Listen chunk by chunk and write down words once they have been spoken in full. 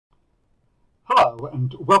Hello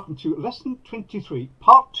and welcome to Lesson 23,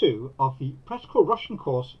 Part 2 of the Practical Russian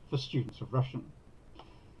course for students of Russian.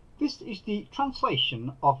 This is the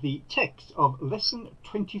translation of the text of Lesson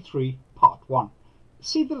 23, Part 1.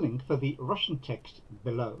 See the link for the Russian text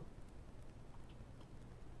below.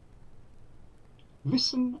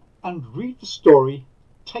 Listen and read the story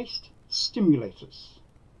Taste Stimulators.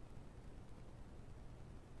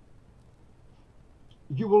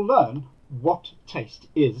 You will learn what taste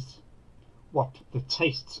is, what the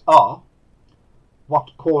tastes are,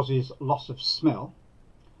 what causes loss of smell,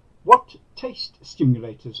 what taste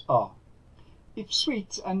stimulators are, if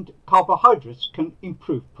sweets and carbohydrates can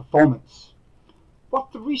improve performance,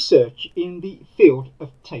 what the research in the field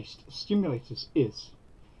of taste stimulators is,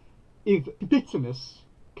 if bitterness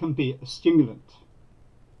can be a stimulant.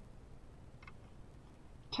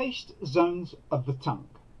 Taste zones of the tongue.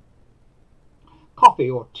 Coffee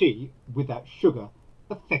or tea without sugar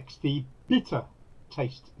affects the bitter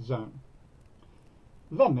taste zone.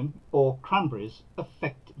 Lemon or cranberries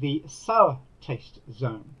affect the sour taste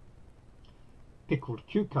zone. Pickled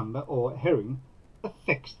cucumber or herring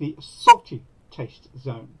affects the salty taste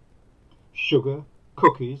zone. Sugar,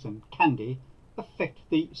 cookies and candy affect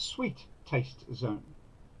the sweet taste zone.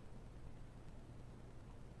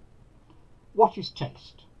 What is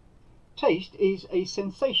taste? Taste is a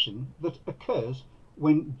sensation that occurs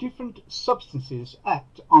when different substances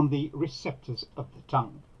act on the receptors of the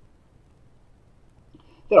tongue.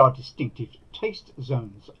 There are distinctive taste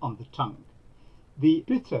zones on the tongue. The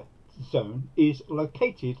bitter zone is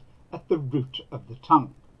located at the root of the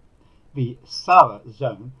tongue. The sour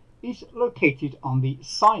zone is located on the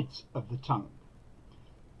sides of the tongue.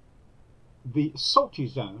 The salty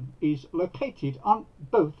zone is located on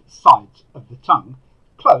both sides of the tongue,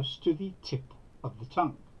 close to the tip of the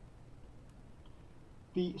tongue.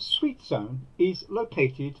 The sweet zone is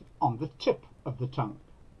located on the tip of the tongue.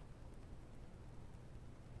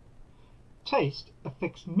 Taste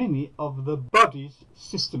affects many of the body's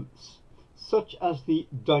systems, such as the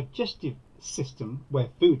digestive system, where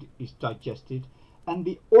food is digested, and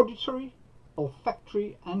the auditory,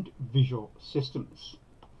 olfactory, and visual systems.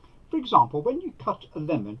 For example, when you cut a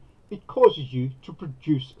lemon, it causes you to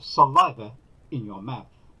produce saliva in your mouth.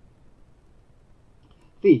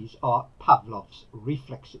 These are Pavlov's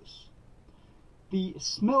reflexes. The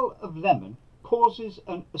smell of lemon causes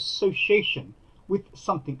an association with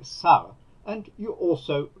something sour, and you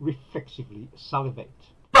also reflexively salivate.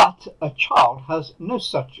 But a child has no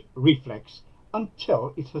such reflex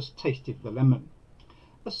until it has tasted the lemon.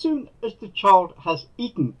 As soon as the child has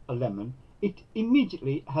eaten a lemon, it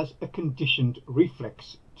immediately has a conditioned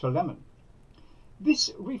reflex to lemon.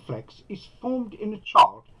 This reflex is formed in a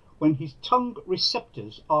child when his tongue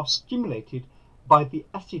receptors are stimulated by the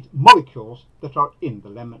acid molecules that are in the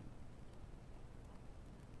lemon.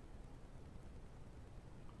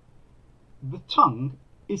 The tongue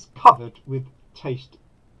is covered with taste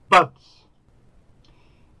buds.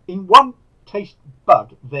 In one taste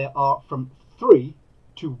bud there are from 3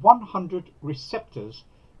 to 100 receptors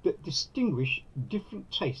that distinguish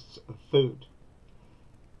different tastes of food.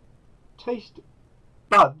 Taste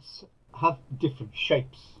buds have different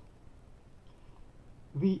shapes.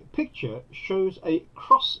 The picture shows a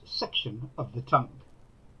cross-section of the tongue.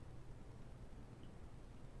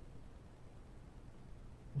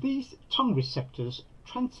 These tongue receptors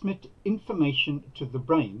transmit information to the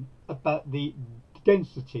brain about the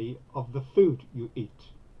density of the food you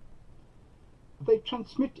eat. They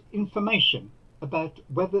transmit information about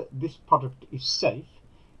whether this product is safe,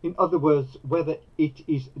 in other words, whether it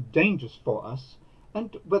is dangerous for us,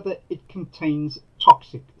 and whether it contains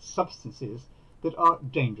toxic substances that are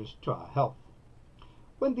dangerous to our health.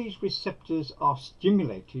 When these receptors are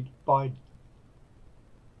stimulated by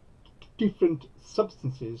different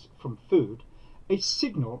substances from food, a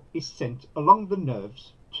signal is sent along the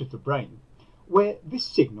nerves to the brain, where this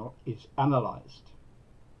signal is analyzed.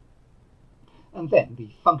 And then the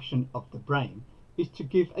function of the brain is to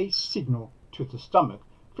give a signal to the stomach,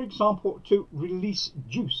 for example, to release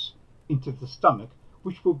juice into the stomach,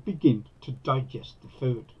 which will begin to digest the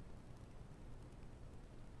food.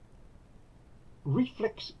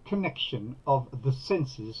 Reflex connection of the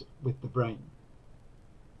senses with the brain.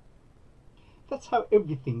 That's how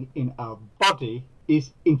everything in our body is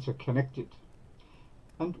interconnected.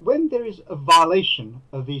 And when there is a violation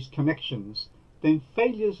of these connections, then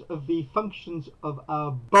failures of the functions of our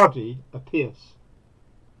body appears.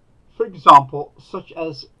 For example, such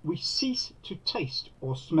as we cease to taste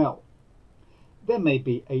or smell. There may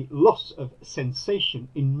be a loss of sensation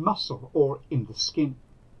in muscle or in the skin.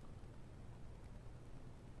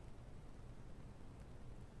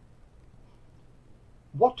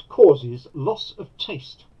 What causes loss of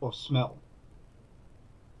taste or smell?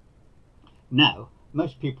 Now,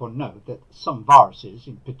 most people know that some viruses,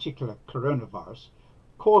 in particular coronavirus,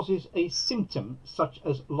 causes a symptom such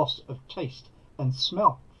as loss of taste and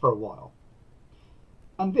smell for a while.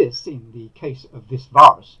 And this, in the case of this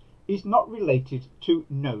virus, is not related to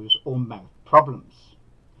nose or mouth problems.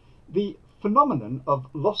 The phenomenon of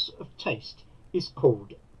loss of taste is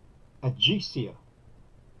called ageusia.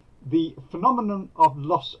 The phenomenon of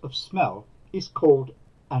loss of smell is called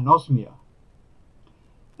anosmia.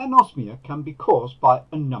 Anosmia can be caused by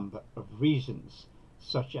a number of reasons,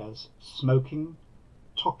 such as smoking,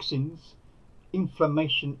 toxins,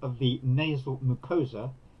 inflammation of the nasal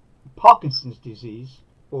mucosa, Parkinson's disease,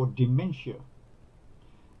 or dementia.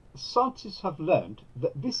 Scientists have learned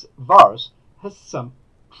that this virus has some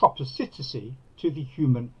tropisticity to the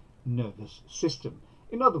human nervous system.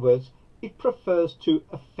 In other words, it prefers to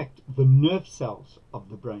affect the nerve cells of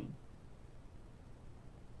the brain.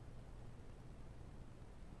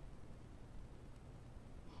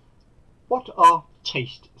 What are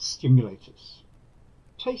taste stimulators?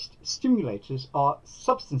 Taste stimulators are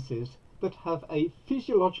substances that have a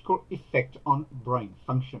physiological effect on brain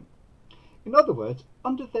function. In other words,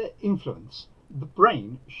 under their influence, the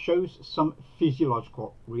brain shows some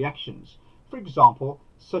physiological reactions, for example,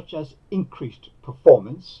 such as increased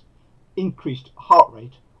performance, increased heart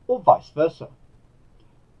rate, or vice versa.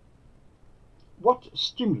 What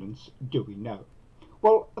stimulants do we know?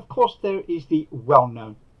 Well, of course, there is the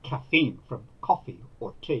well-known caffeine from coffee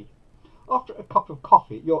or tea. After a cup of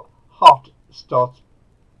coffee, your heart starts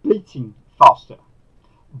beating faster.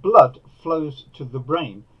 Blood flows to the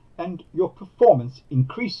brain and your performance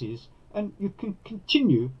increases, and you can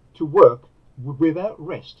continue to work without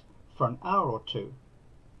rest for an hour or two.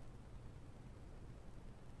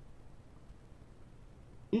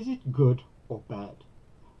 Is it good or bad?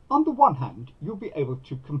 On the one hand, you'll be able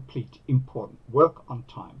to complete important work on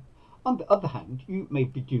time. On the other hand, you may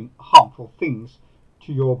be doing harmful things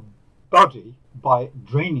to your body by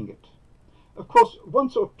draining it. Of course,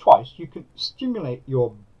 once or twice you can stimulate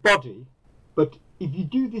your body, but if you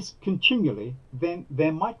do this continually, then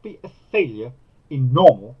there might be a failure in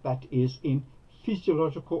normal, that is, in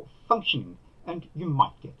physiological functioning, and you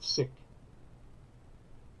might get sick.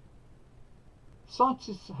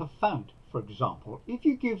 Scientists have found, for example, if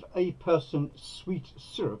you give a person sweet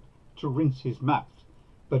syrup to rinse his mouth,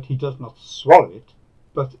 but he does not swallow it,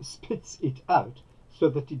 but spits it out so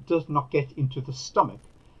that it does not get into the stomach,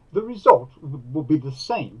 the result will be the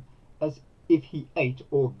same as if he ate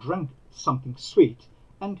or drank something sweet,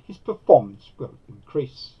 and his performance will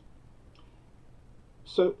increase.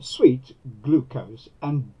 So sweet, glucose,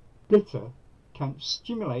 and bitter can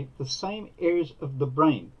stimulate the same areas of the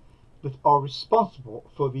brain that are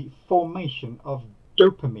responsible for the formation of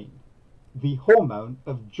dopamine, the hormone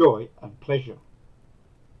of joy and pleasure.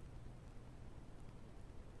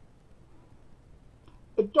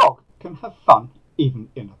 A dog can have fun even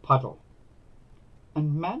in a puddle.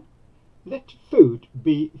 And man, let food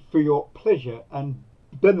be for your pleasure and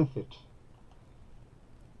benefit.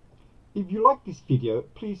 If you like this video,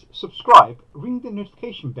 please subscribe, ring the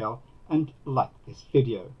notification bell, and like this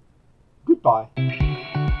video. Goodbye.